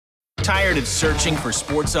Tired of searching for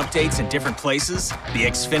sports updates in different places? The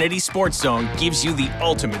Xfinity Sports Zone gives you the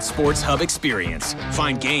ultimate sports hub experience.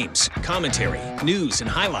 Find games, commentary, news, and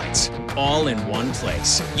highlights all in one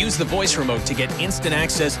place. Use the voice remote to get instant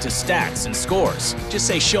access to stats and scores. Just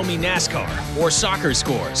say, "Show me NASCAR" or "soccer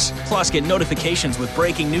scores." Plus, get notifications with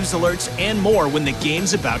breaking news alerts and more when the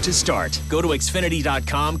game's about to start. Go to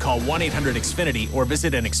Xfinity.com, call 1-800-XFINITY, or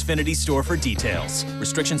visit an Xfinity store for details.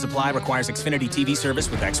 Restrictions apply. Requires Xfinity TV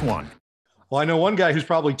service with X1. Well, I know one guy who's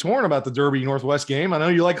probably torn about the Derby Northwest game. I know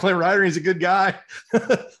you like Clint Ryder. He's a good guy,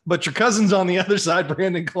 but your cousin's on the other side,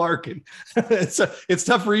 Brandon Clark. And it's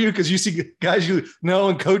tough for you because you see guys you know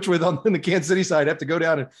and coach with on the Kansas City side have to go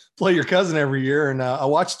down and play your cousin every year. And I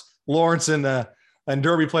watched Lawrence and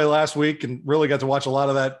Derby play last week and really got to watch a lot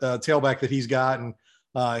of that tailback that he's got. And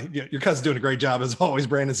your cousin's doing a great job as always.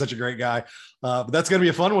 Brandon's such a great guy. But that's going to be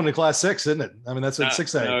a fun one in Class 6, isn't it? I mean, that's at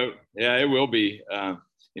 6A. No, yeah, it will be.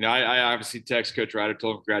 I obviously text Coach Ryder,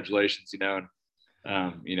 told him congratulations, and,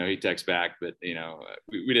 he texts back, but,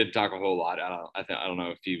 we didn't talk a whole lot. I don't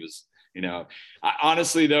know if he was,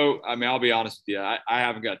 honestly though, I mean, I'll be honest with you. I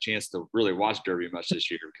haven't got a chance to really watch Derby much this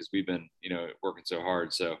year because we've been, working so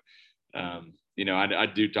hard. So, I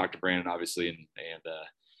do talk to Brandon obviously. And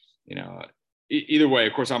either way,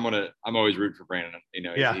 of course, I'm always rooting for Brandon.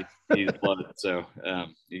 He's blooded, so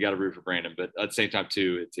you got to root for Brandon. But at the same time,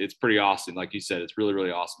 too, it's pretty awesome. Like you said, it's really,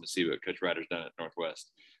 really awesome to see what Coach Ryder's done at Northwest.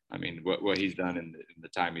 I mean, what he's done in the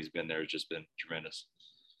time he's been there has just been tremendous.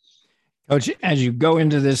 Coach, as you go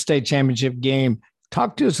into this state championship game,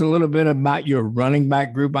 talk to us a little bit about your running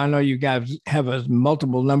back group. I know you guys have a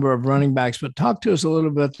multiple number of running backs, but talk to us a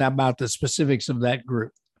little bit about the specifics of that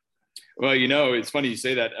group. Well, it's funny you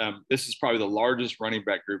say that. This is probably the largest running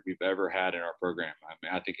back group we've ever had in our program. I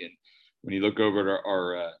mean, I think when you look over at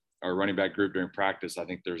our running back group during practice, I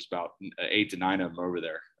think there's about 8 to 9 of them over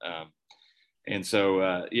there. And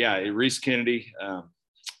so, Reese Kennedy,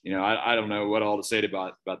 I don't know what all to say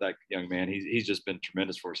about that young man. He's just been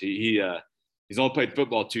tremendous for us. He's only played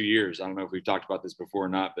football 2 years. I don't know if we've talked about this before or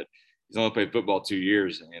not, but he's only played football 2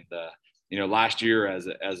 years. And, last year as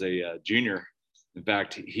a junior, in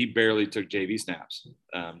fact, he barely took JV snaps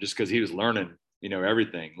just because he was learning,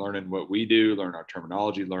 everything, learning what we do, learning our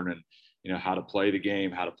terminology, learning, how to play the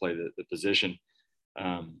game, how to play the position.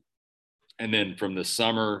 And then from the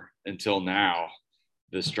summer until now,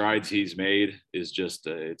 the strides he's made is just,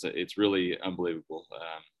 it's really unbelievable.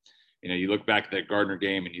 You look back at that Gardner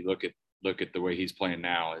game and you look at the way he's playing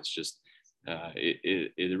now, it's just,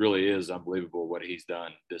 it really is unbelievable what he's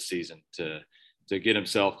done this season to get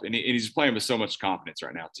himself, and he's playing with so much confidence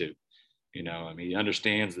right now too. He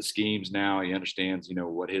understands the schemes now. He understands,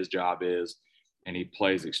 what his job is, and he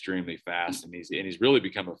plays extremely fast. And he's really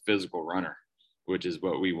become a physical runner, which is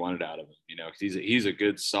what we wanted out of him. Because he's a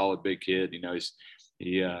good, solid, big kid.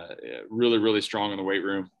 He's really, really strong in the weight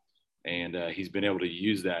room, and he's been able to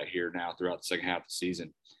use that here now throughout the second half of the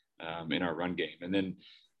season in our run game. And then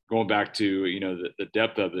going back to, the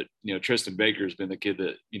depth of it, Tristan Baker has been the kid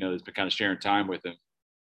that, has been kind of sharing time with him.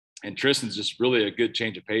 And Tristan's just really a good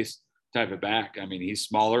change of pace type of back. I mean, he's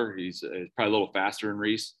smaller. He's probably a little faster than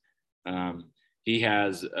Reese. He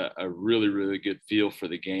has a really, really good feel for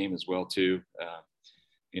the game as well, too.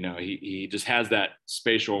 He just has that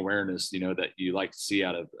spatial awareness, that you like to see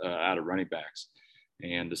out of running backs.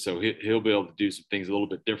 And so he'll be able to do some things a little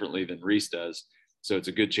bit differently than Reese does. So it's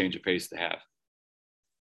a good change of pace to have.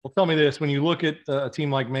 Well, tell me this, when you look at a team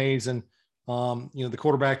like Mays and, the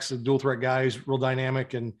quarterback's a dual threat guy who's real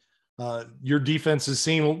dynamic, and your defense has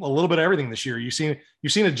seen a little bit of everything this year. You've seen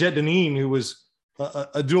a Jet Deneen who was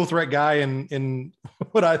a dual threat guy, in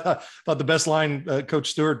what I thought the best line Coach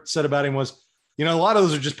Stewart said about him was, a lot of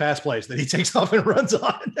those are just pass plays that he takes off and runs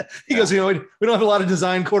on. He goes, we don't have a lot of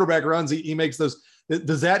designed quarterback runs. He makes those.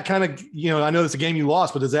 Does that kind of, I know it's a game you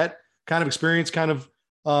lost, but does that kind of experience kind of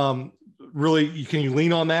really, can you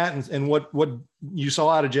lean on that and what you saw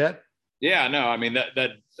out of Jet? Yeah, no, I mean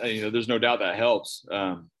that there's no doubt that helps.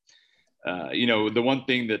 The one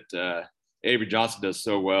thing that Avery Johnson does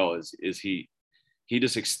so well is he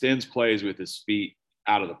just extends plays with his feet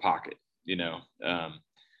out of the pocket.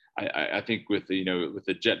 I think with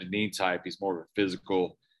the Jet Deneen type, he's more of a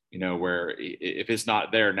physical, where if it's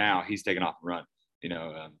not there now, he's taking off and run.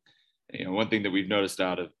 One thing that we've noticed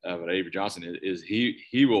out of Avery Johnson is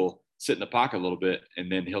he will sit in the pocket a little bit,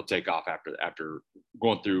 and then he'll take off after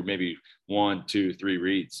going through maybe 1, 2, 3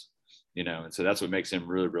 reads, and so that's what makes him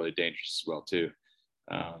really, really dangerous as well too.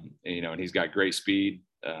 And he's got great speed.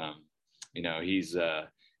 He's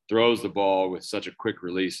throws the ball with such a quick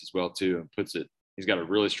release as well too, and he's got a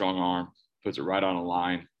really strong arm, puts it right on a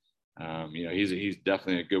line. He's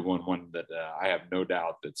definitely a good one that I have no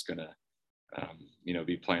doubt that's going to,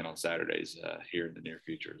 be playing on Saturdays here in the near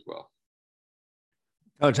future as well.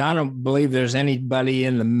 Coach, I don't believe there's anybody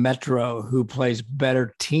in the Metro who plays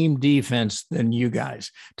better team defense than you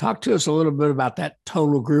guys. Talk to us a little bit about that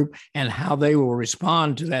total group and how they will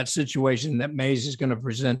respond to that situation that Mays is going to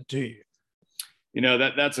present to you.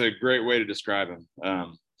 That's a great way to describe him.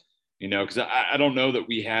 Because I don't know that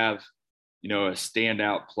we have, a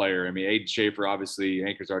standout player. I mean, Aiden Schaefer obviously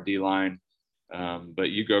anchors our D-line.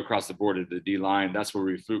 But you go across the board at the D-line, that's where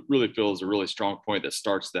we really feel is a really strong point that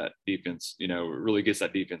starts that defense, really gets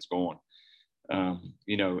that defense going. And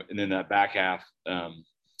then that back half,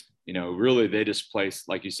 really they just play,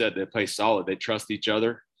 like you said, they play solid. They trust each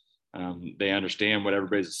other. They understand what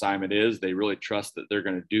everybody's assignment is. They really trust that they're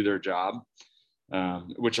going to do their job,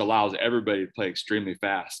 which allows everybody to play extremely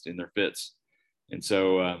fast in their fits. And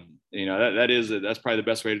so, that's probably the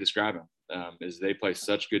best way to describe them. Is they play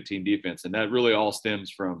such good team defense. And that really all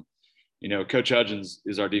stems from, Coach Hudgens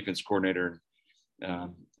is our defense coordinator.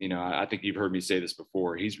 I think you've heard me say this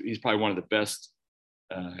before. He's probably one of the best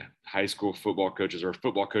high school football coaches or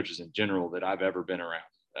football coaches in general that I've ever been around.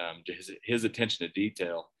 His attention to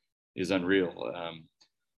detail is unreal.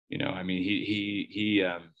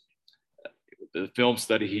 The film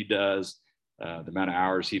study he does, the amount of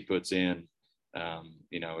hours he puts in,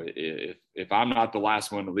 if I'm not the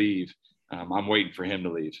last one to leave, I'm waiting for him to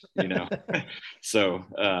leave, So,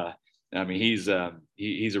 he's a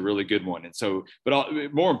really good one. And so, but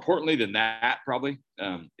more importantly than that, probably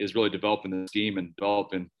is really developing the scheme and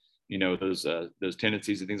developing, those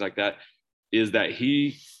tendencies and things like that, is that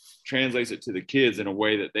he translates it to the kids in a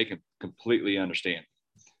way that they can completely understand,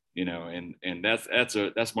 and that's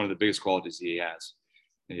one of the biggest qualities he has,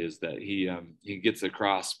 is that he gets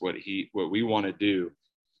across what we want to do,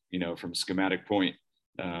 from a schematic point,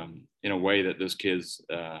 in a way that those kids,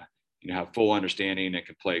 have full understanding and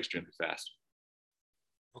can play extremely fast.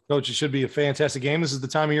 Well, Coach, it should be a fantastic game. This is the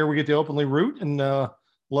time of year we get to openly root, and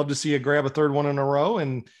love to see you grab a third one in a row.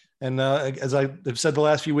 And as I have said the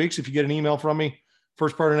last few weeks, if you get an email from me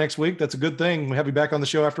first part of next week, that's a good thing. We'll have you back on the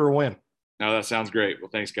show after a win. No, that sounds great. Well,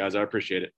 thanks, guys. I appreciate it.